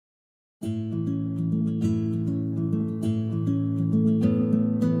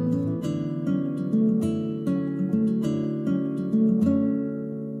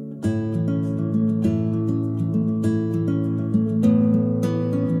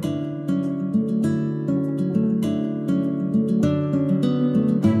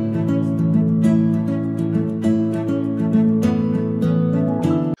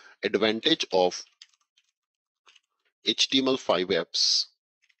advantage of HTML5 apps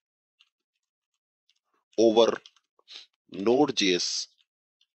over Node.js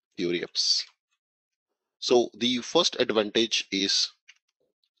Fiori apps. So the first advantage is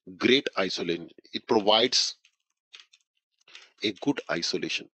great isolation. It provides a good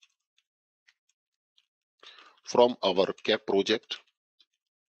isolation from our CAP project.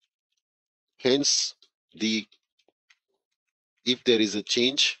 Hence, if there is a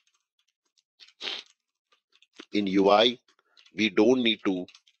change in UI, we don't need to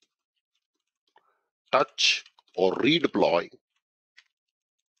touch or redeploy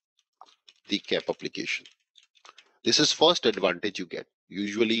the CAP application. This is first advantage you get.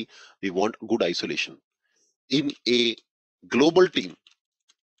 Usually, we want good isolation. In a global team,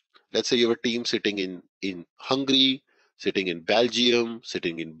 let's say you have a team sitting in Hungary, sitting in Belgium,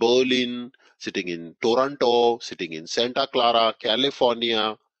 sitting in Berlin, sitting in Toronto, sitting in Santa Clara,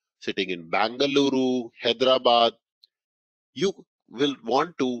 California, sitting in Bangalore, Hyderabad. You will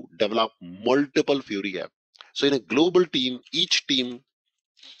want to develop multiple Fiori apps. So in a global team, each team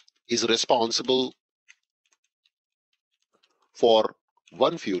is responsible for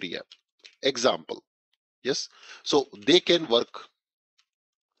one Fiori app. Example, yes. So they can work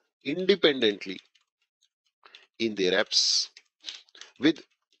independently in their apps with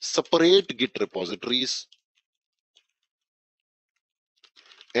separate Git repositories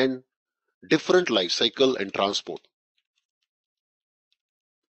and different lifecycle and transport.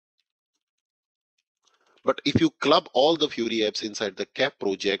 But if you club all the Fiori apps inside the CAP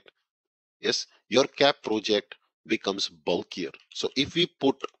project, yes, your CAP project becomes bulkier. So if we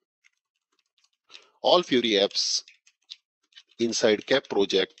put all Fiori apps inside CAP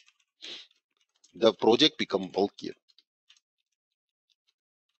project, the project become bulkier.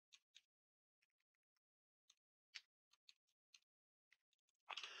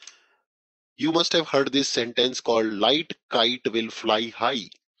 You must have heard this sentence called light kite will fly high,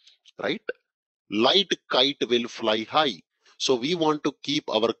 right? Light kite will fly high. So we want to keep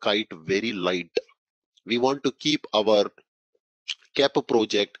our kite very light. We want to keep our CAP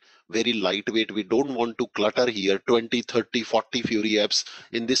project very lightweight. We don't want to clutter here 20, 30, 40 Fiori apps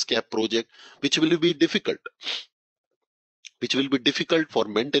in this CAP project, which will be difficult. Which will be difficult for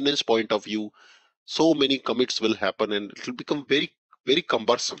maintenance point of view. So many commits will happen and it will become very, very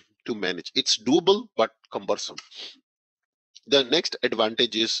cumbersome to manage. It's doable, but cumbersome. The next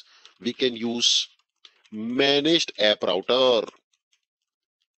advantage is we can use managed app router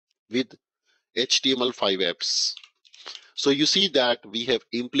with HTML5 apps. So you see that we have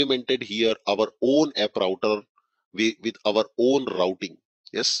implemented here our own app router with our own routing.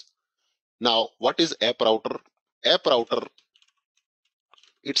 Yes. Now, what is app router? App router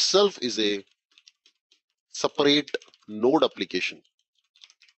itself is a separate node application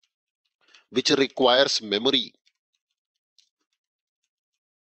which requires memory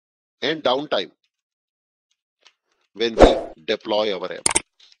and downtime when we deploy our app.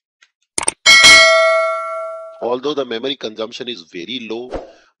 Although the memory consumption is very low,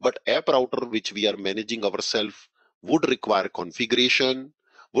 but app router which we are managing ourselves would require configuration,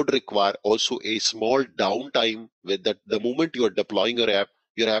 would require also a small downtime with that the moment you are deploying your app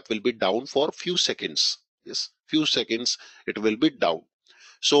will be down for few seconds. Yes, few seconds it will be down.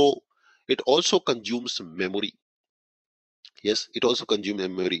 So it also consumes memory. Yes, it also consumes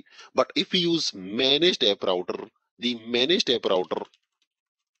memory. But if we use managed app router, the managed app router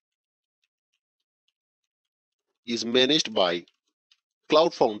is managed by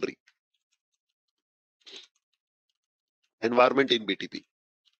Cloud Foundry environment in BTP.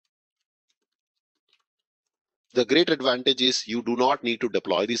 The great advantage is you do not need to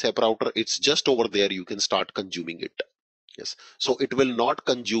deploy this app router. It's just over there. You can start consuming it. Yes. So it will not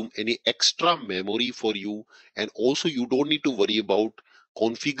consume any extra memory for you. And also you don't need to worry about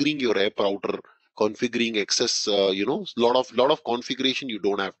configuring your app router, configuring access, lot of configuration you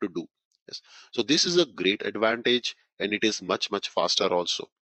don't have to do. Yes. So this is a great advantage and it is much, much faster also.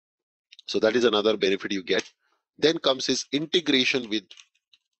 So that is another benefit you get. Then comes is integration with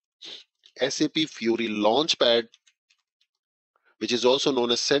SAP Fiori Launchpad, which is also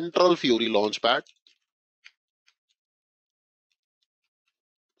known as Central Fiori Launchpad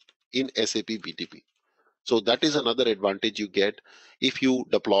in SAP BTP. So that is another advantage you get. If you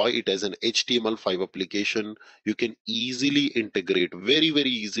deploy it as an HTML5 application, you can easily integrate, very, very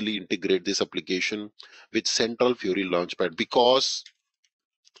easily integrate this application with Central Fiori Launchpad because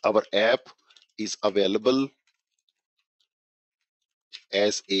our app is available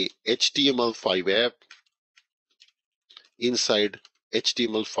as a HTML5 app inside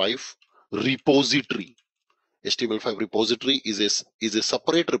HTML5 repository. HTML5 repository is a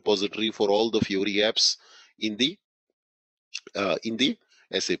separate repository for all the Fiori apps in the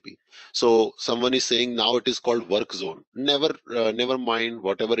SAP. So someone is saying now it is called work zone. Never mind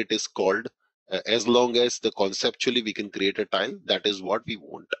whatever it is called. As long as the conceptually we can create a tile, that is what we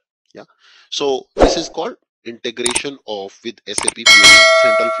want. Yeah. So this is called integration of with SAP Fiori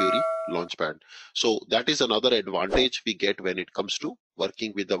Central Fiori Launchpad. So that is another advantage we get when it comes to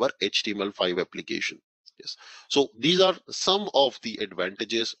working with our HTML5 application. Yes. So these are some of the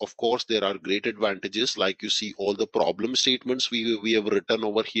advantages. Of course, there are great advantages, like you see all the problem statements we have written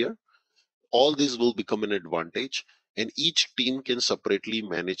over here. All these will become an advantage, and each team can separately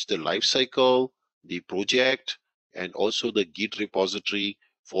manage the life cycle, the project, and also the Git repository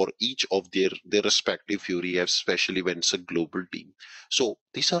for each of their respective Fiori apps, especially when it's a global team. So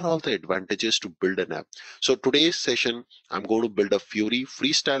these are all the advantages to build an app. So today's session, I'm going to build a Fiori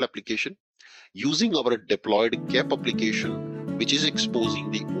freestyle application using our deployed CAP application, which is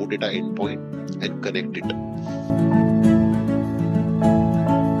exposing the OData endpoint and connect it.